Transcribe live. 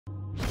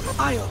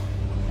Io,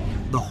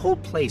 the whole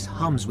place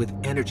hums with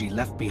energy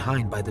left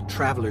behind by the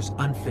Traveler's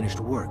unfinished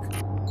work.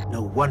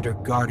 No wonder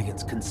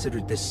Guardians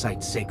considered this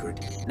site sacred,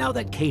 now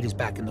that Kate is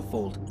back in the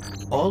fold.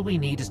 All we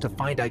need is to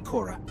find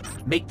Ikora,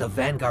 make the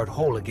Vanguard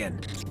whole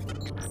again,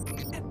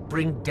 and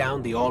bring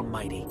down the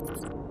Almighty.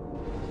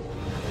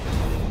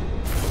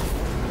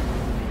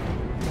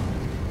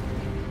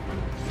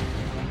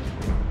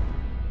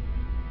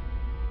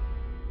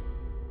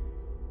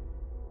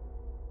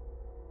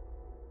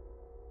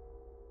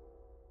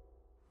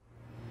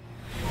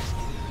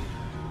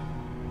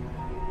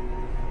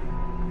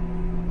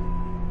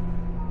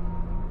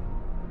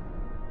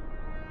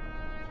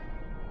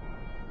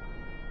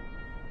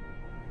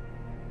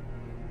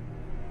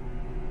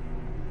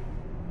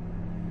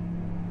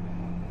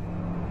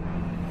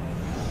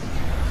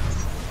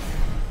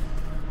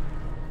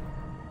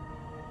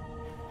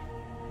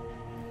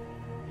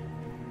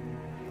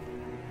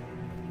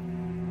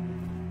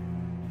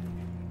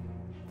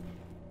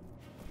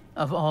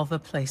 Of all the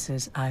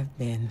places I've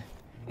been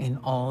in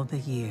all the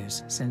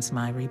years since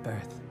my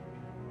rebirth,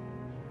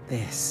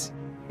 this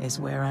is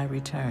where I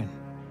return.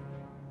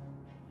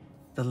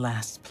 The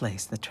last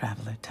place the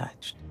Traveler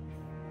touched.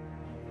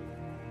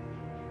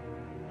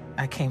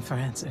 I came for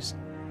answers.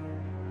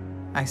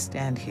 I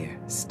stand here,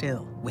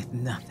 still, with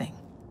nothing.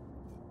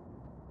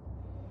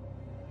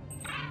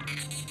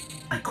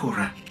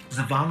 Ikora,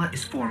 Zavala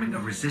is forming a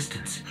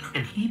resistance,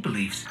 and he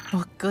believes...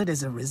 What good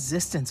is a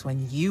resistance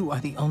when you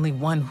are the only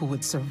one who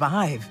would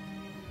survive?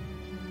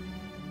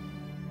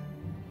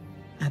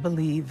 I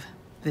believe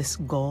this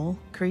Ghoul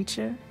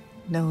creature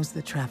knows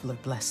the Traveler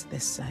blessed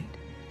this site.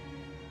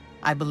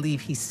 I believe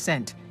he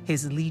sent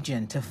his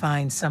legion to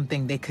find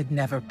something they could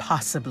never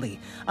possibly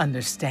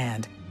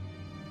understand.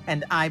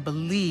 And I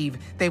believe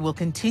they will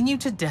continue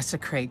to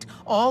desecrate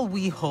all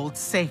we hold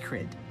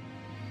sacred.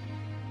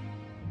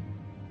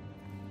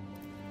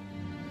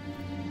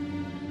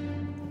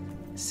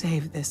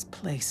 Save this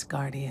place,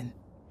 Guardian.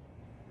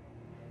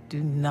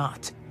 Do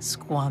not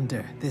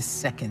squander this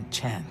second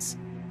chance.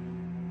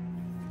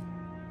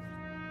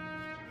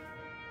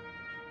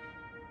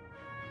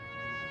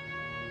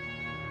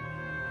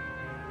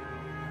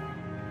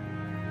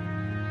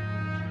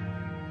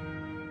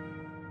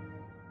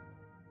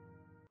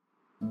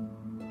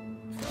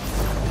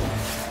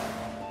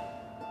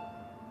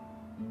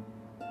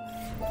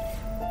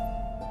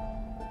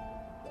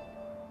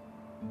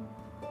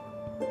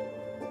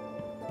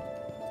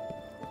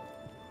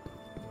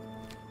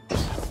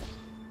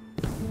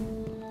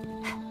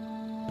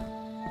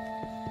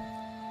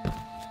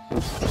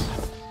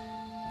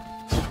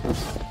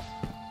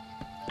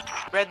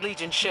 Red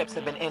Legion ships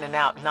have been in and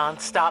out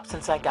non-stop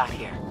since I got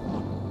here.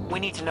 We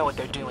need to know what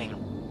they're doing.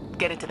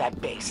 Get into that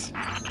base.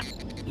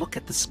 Look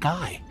at the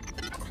sky.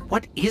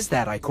 What is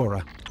that,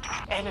 Ikora?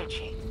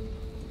 Energy.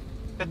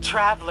 The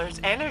Traveler's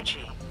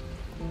energy.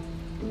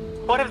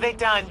 What have they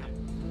done?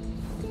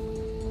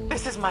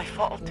 This is my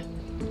fault.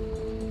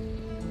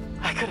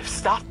 I could have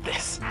stopped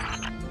this.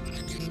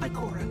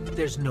 Ikora,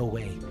 there's no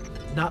way.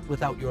 Not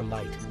without your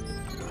light.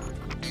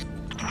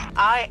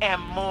 I am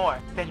more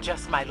than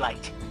just my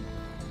light.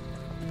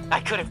 I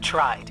could have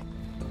tried.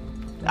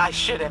 I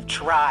should have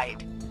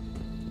tried.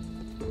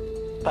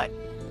 But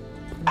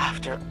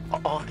after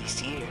all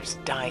these years,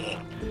 dying,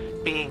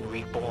 being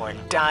reborn,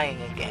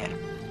 dying again,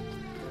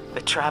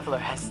 the Traveler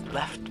has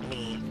left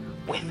me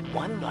with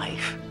one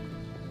life,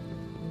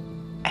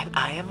 and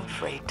I am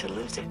afraid to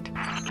lose it.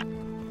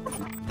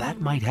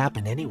 That might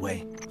happen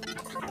anyway.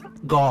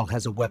 Gaul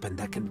has a weapon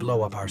that can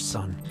blow up our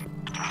sun.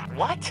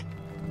 What?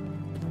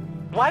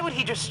 Why would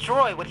he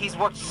destroy what he's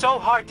worked so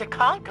hard to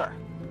conquer?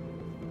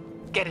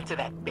 Get into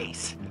that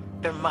base.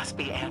 There must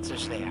be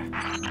answers there.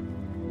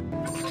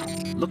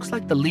 Looks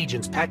like the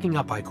Legion's packing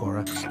up,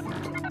 Ikora.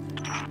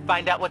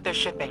 Find out what they're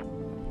shipping.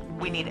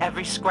 We need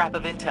every scrap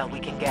of intel we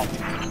can get.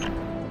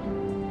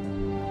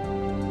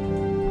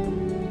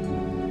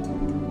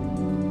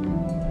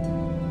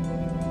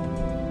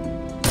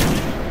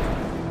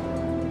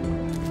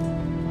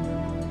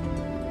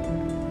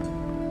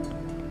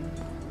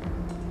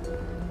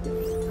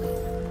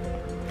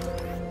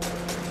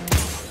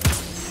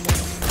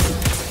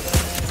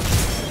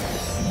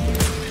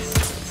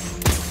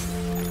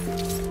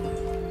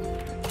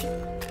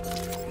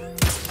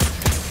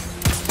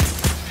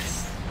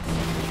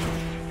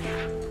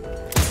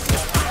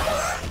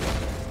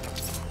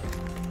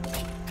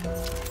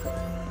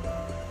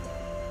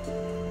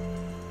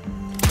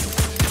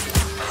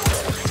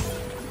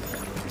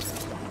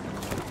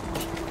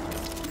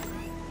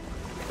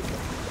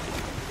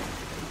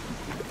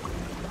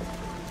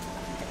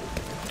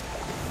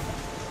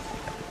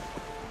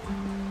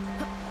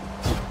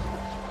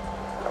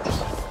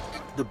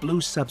 The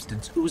blue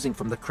substance oozing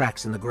from the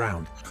cracks in the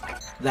ground.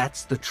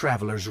 That's the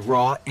Traveler's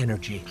raw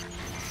energy.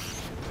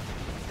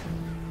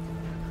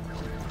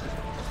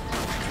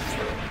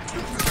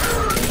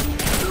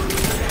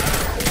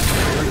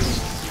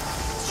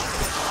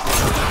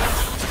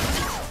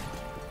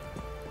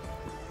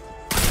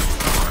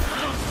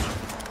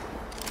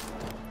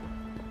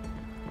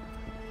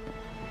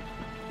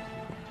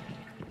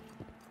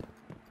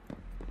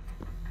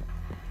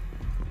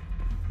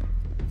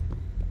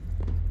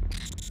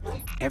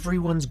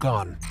 Everyone's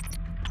gone.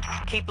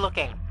 Keep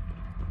looking.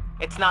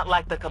 It's not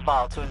like the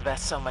Cabal to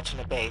invest so much in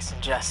a base and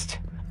just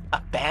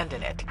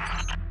abandon it.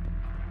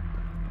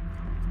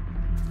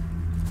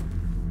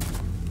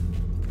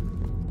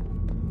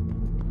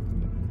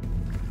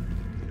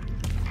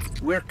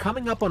 We're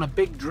coming up on a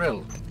big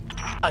drill.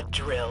 A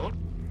drill?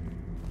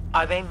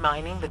 Are they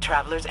mining the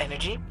Traveler's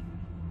energy?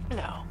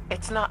 No,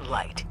 it's not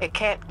light. It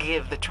can't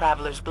give the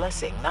Traveler's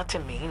blessing. Not to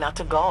me, not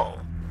to Gaul.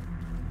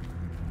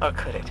 Or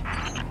could it?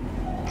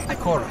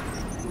 Ikora.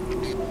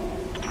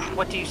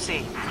 What do you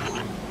see?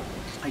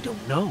 I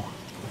don't know.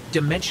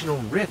 Dimensional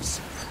rifts.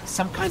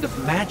 Some kind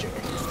of magic.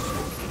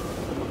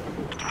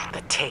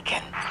 The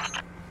Taken.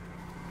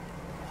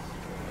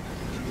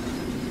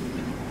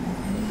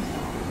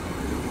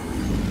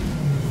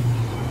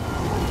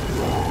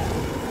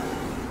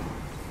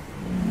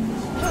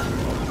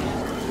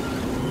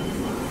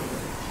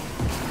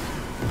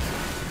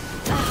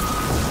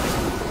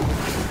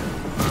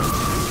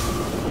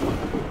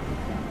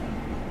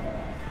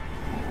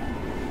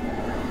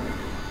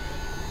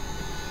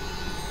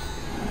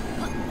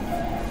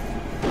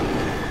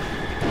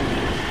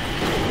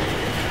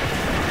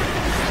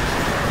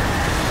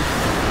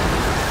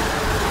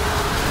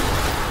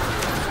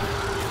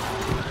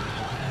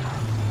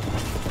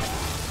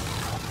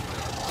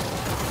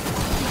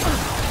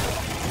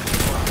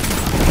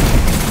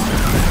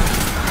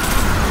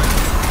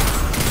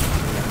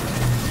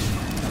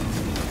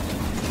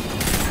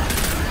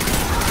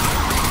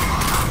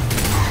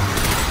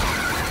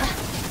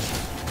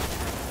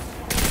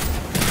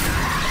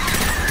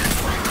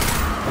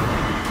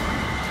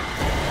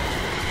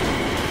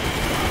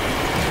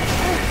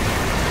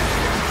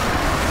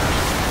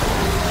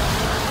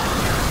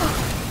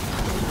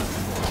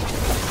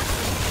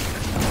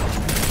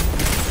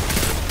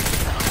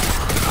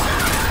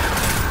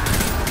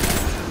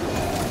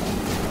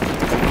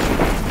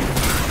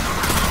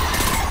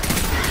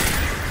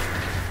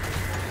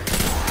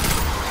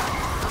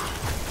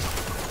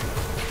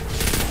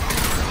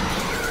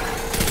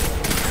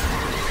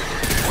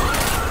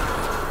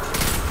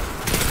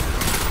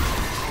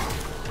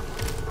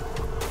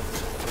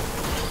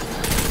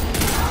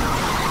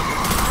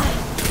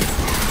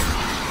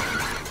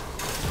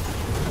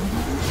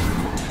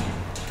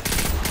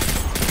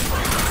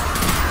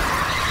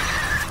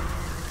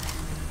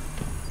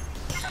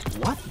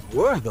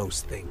 Were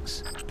those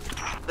things?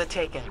 The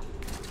Taken.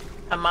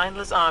 A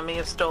mindless army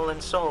of stolen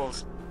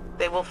souls.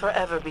 They will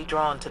forever be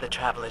drawn to the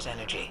Traveler's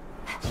energy.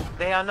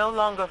 They are no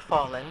longer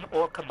Fallen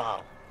or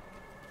Cabal.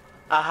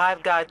 A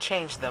Hive God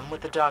changed them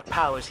with the dark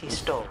powers he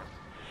stole.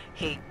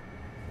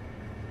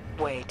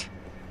 Wait.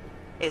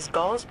 Is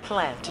Gaul's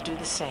plan to do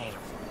the same,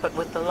 but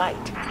with the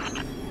light?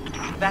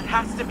 That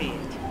has to be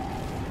it.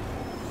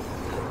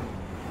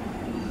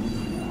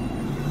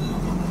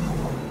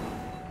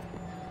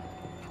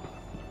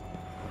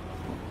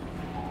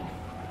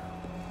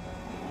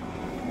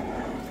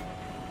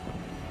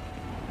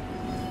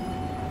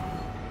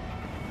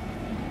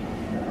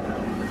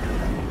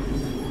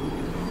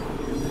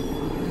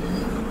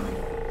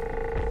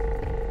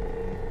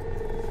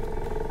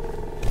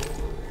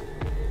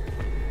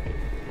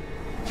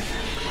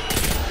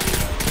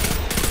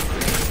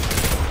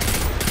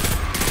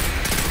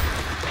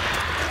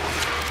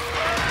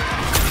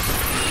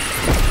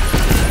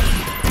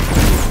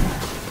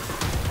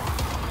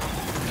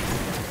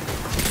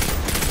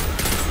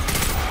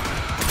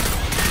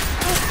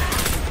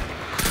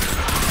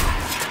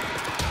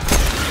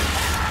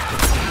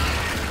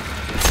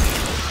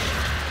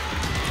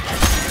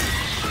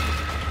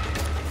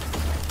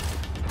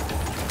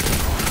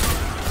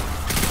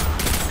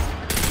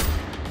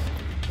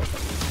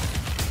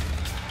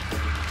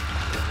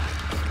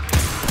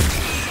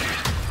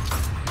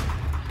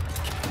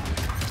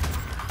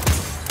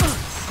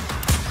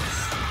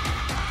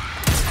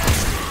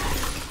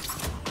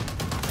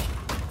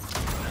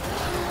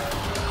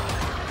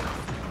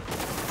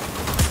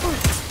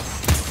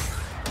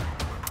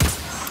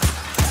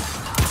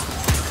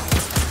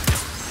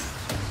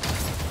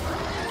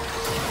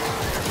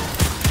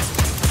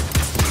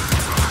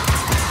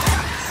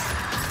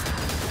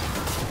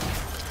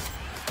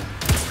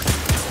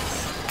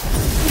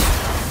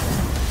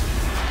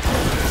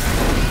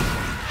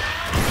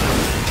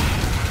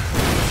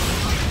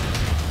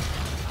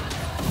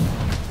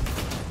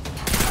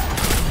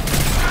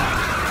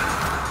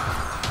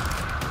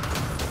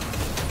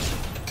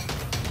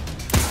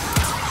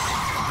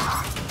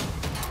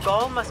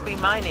 Gaul must be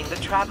mining the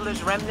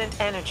Traveler's remnant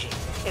energy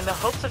in the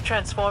hopes of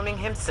transforming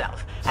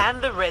himself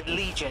and the Red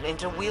Legion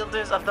into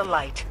wielders of the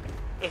light.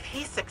 If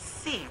he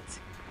succeeds,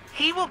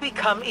 he will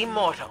become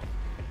immortal.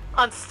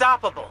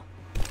 Unstoppable.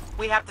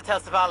 We have to tell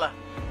Zavala.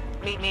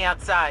 Meet me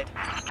outside.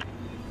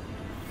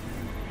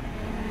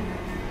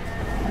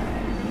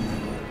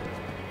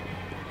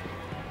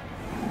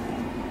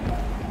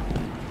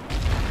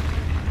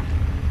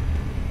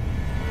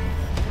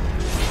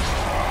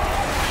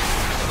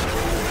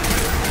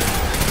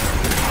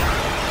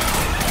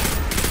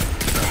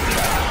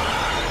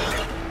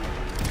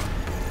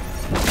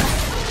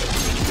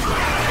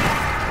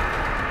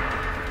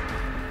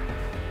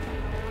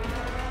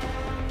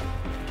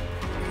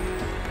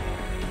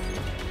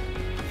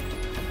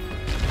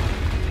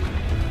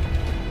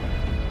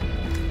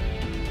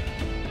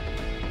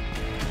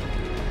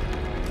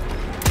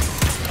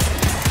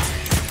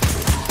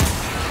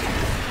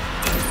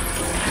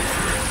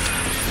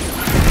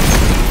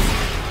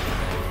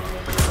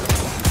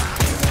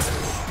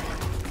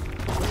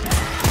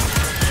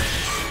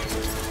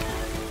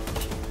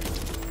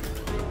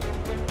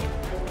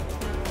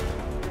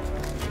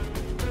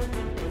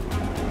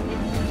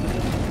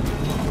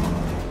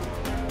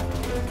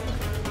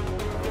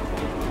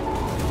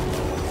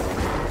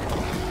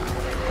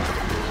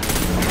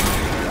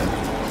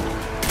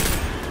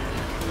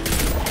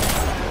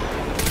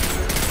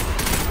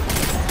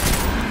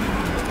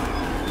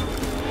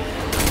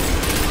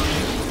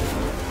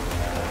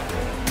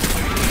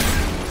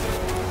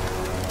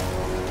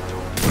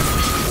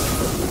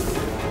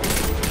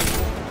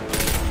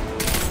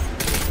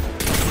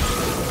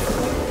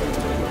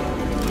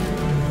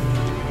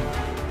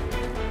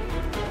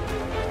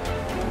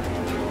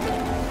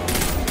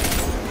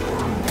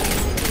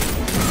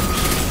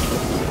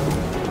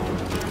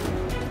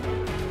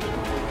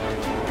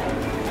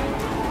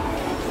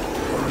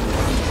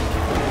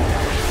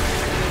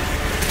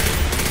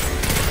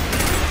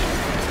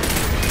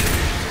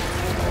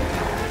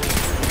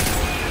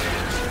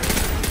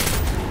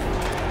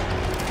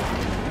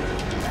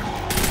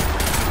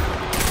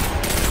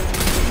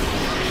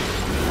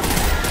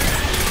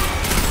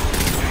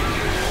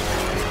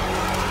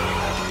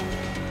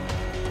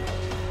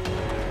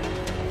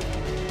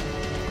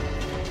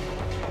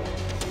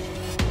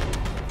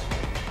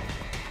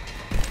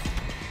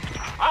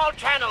 all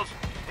channels.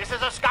 This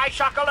is a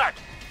Skyshock alert.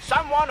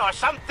 Someone or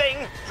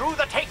something drew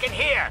the Taken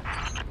here.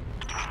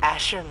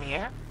 Asher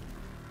Mir?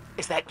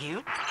 Is that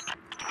you?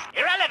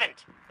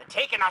 Irrelevant. The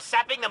Taken are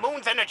sapping the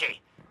moon's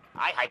energy.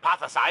 I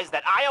hypothesize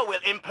that Io will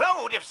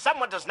implode if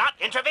someone does not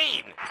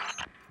intervene.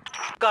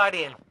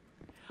 Guardian,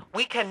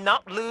 we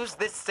cannot lose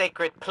this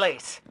sacred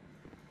place.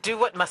 Do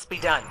what must be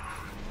done.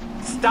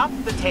 Stop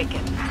the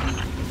Taken.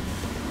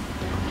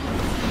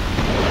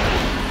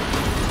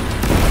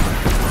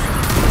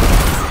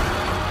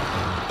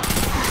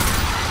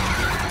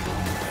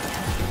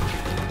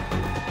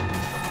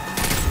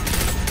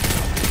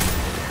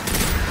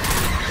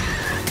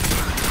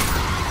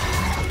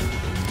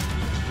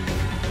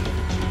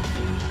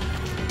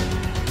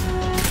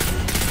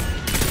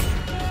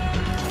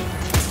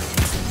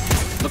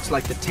 Looks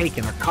like the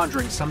Taken are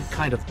conjuring some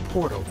kind of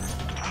portal.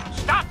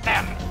 Stop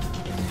them!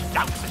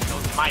 Doubts that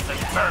those mindless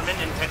vermin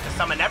intend to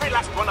summon every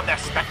last one of their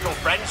spectral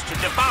friends to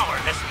devour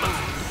this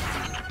moon.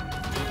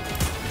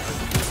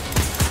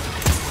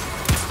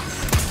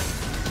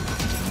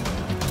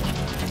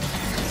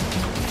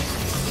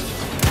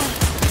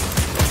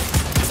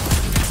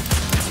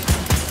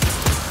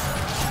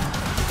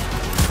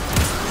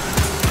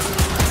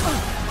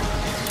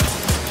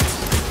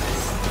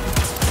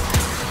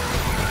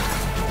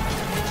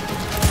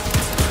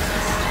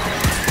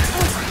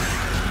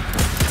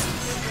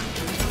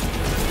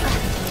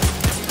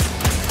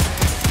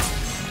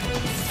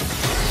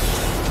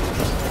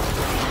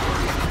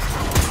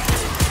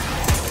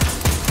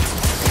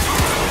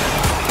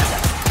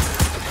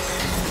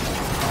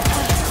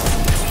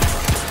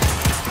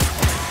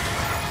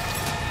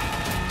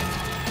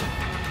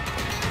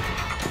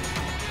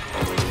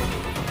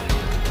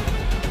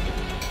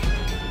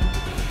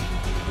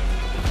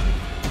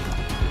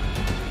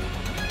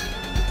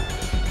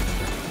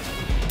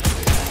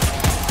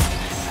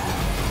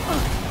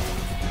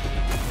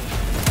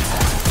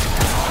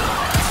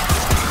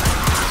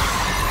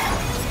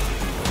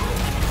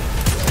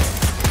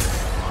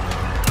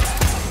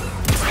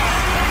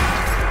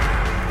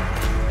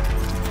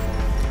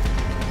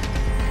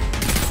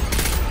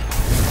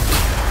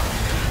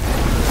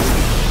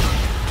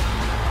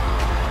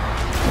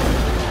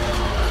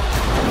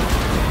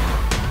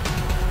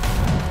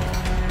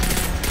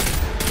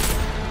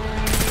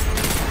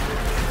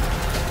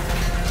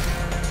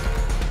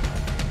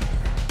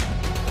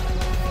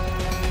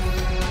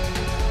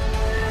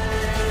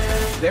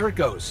 There it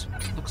goes.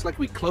 Looks like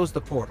we closed the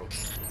portal.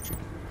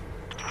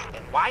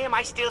 And why am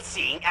I still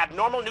seeing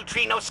abnormal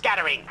neutrino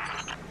scattering?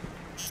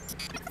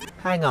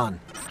 Hang on.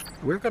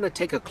 We're gonna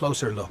take a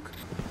closer look.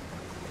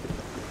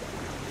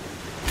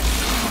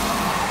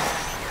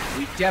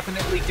 We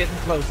definitely didn't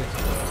close it.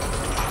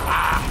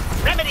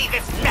 Ah, remedy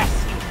this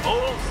mess, you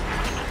fools!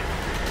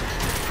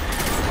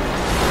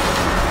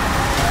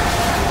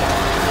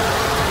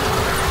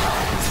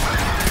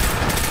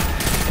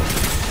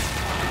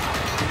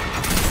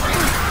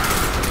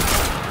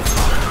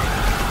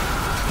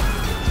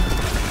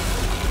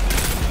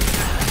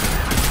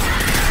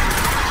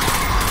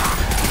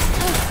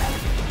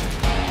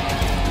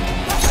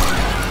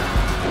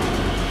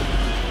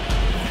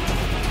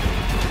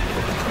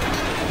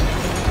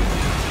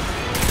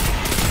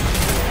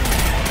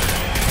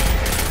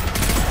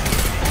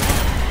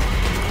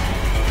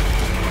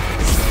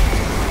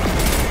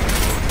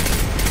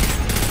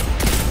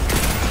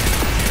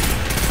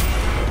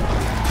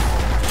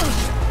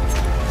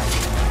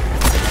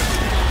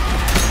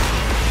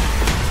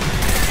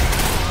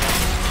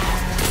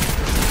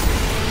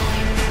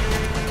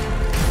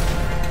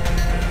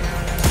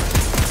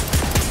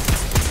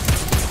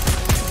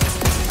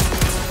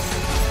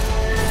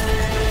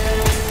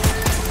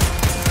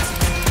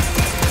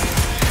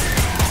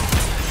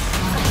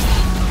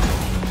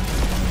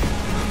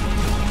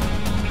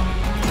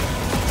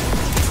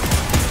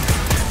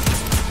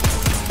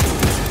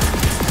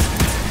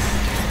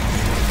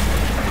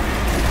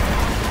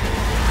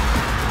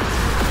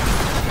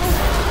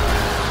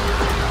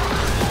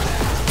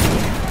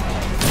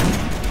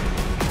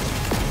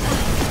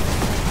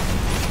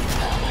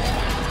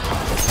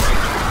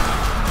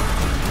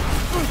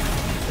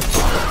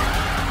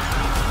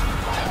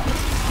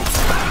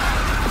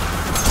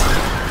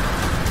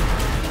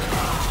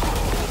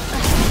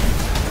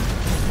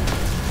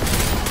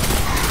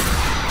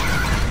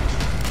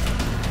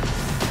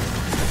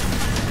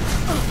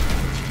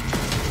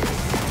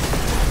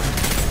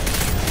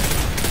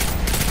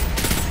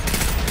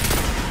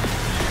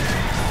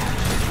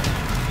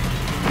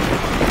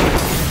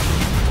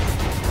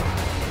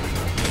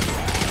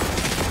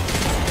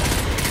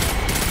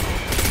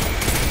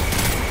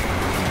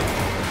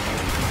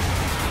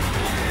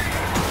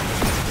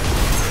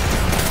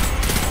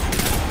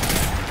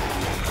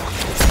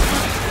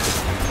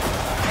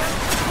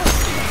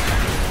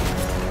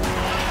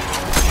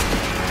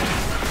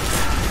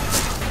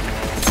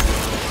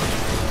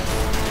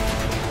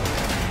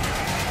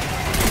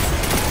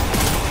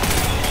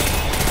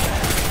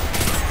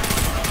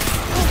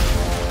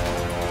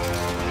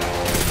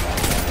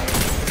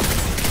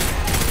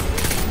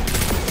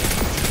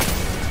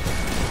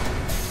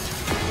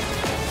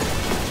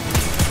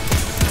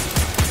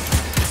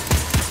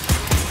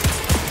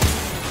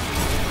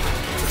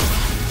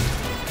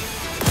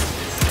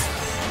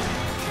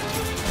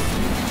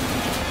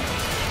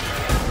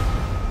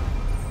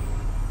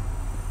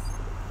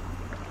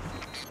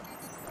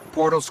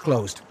 Portal's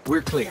closed.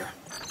 We're clear.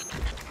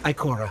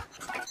 Ikora,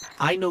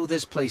 I know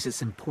this place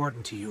is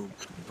important to you,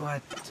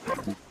 but...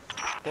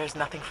 There's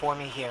nothing for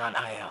me here on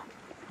Io.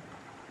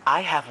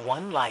 I have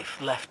one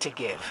life left to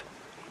give,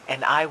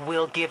 and I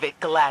will give it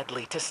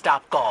gladly to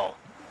stop Gaul.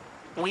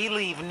 We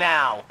leave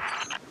now.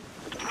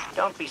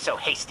 Don't be so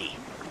hasty.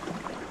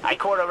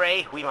 Ikora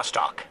Ray, we must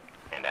talk.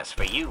 And as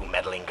for you,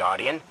 meddling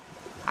guardian,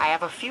 I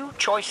have a few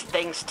choice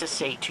things to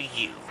say to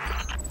you.